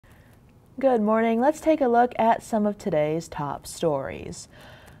Good morning. Let's take a look at some of today's top stories.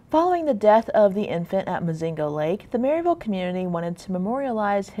 Following the death of the infant at Mozingo Lake, the Maryville community wanted to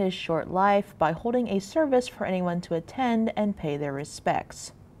memorialize his short life by holding a service for anyone to attend and pay their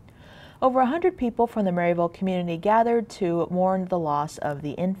respects. Over 100 people from the Maryville community gathered to mourn the loss of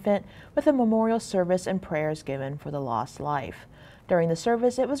the infant, with a memorial service and prayers given for the lost life. During the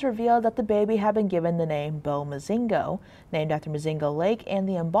service, it was revealed that the baby had been given the name Bo Mozingo, named after Mozingo Lake and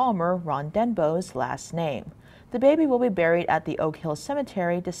the embalmer Ron Denbo's last name. The baby will be buried at the Oak Hill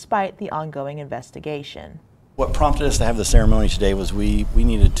Cemetery despite the ongoing investigation. What prompted us to have the ceremony today was we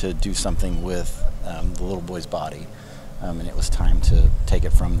needed to do something with the little boy's body. And it was time to take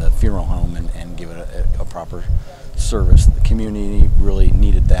it from the funeral home and give it a proper service. The community really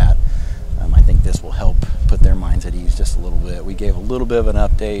needed that. I think this will help put their minds at ease just a little bit. We gave a little bit of an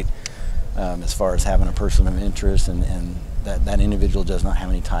update as far as having a person of interest and that individual does not have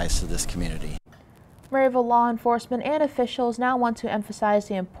any ties to this community. Maryville law enforcement and officials now want to emphasize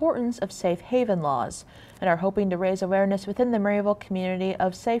the importance of safe haven laws and are hoping to raise awareness within the Maryville community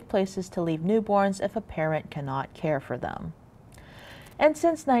of safe places to leave newborns if a parent cannot care for them. And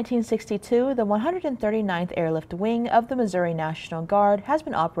since 1962, the 139th Airlift Wing of the Missouri National Guard has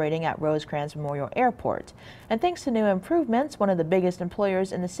been operating at Rosecrans Memorial Airport. And thanks to new improvements, one of the biggest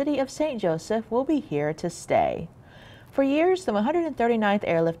employers in the city of St. Joseph will be here to stay. For years, the 139th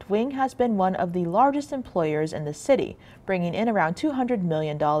Airlift Wing has been one of the largest employers in the city, bringing in around $200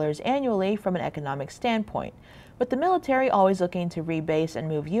 million annually from an economic standpoint. With the military always looking to rebase and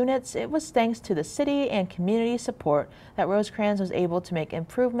move units, it was thanks to the city and community support that Rosecrans was able to make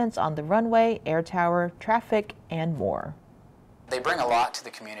improvements on the runway, air tower, traffic, and more. They bring a lot to the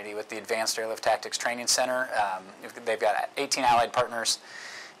community with the Advanced Airlift Tactics Training Center. They've got 18 allied partners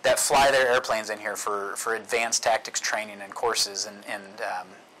that fly their airplanes in here for advanced tactics training and courses, and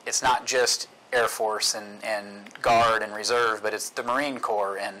it's not just Air Force and Guard and Reserve, but it's the Marine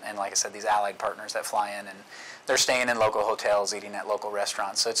Corps and like I said, these allied partners that fly in, and they're staying in local hotels, eating at local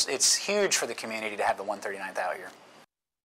restaurants. So it's huge for the community to have the 139th out here.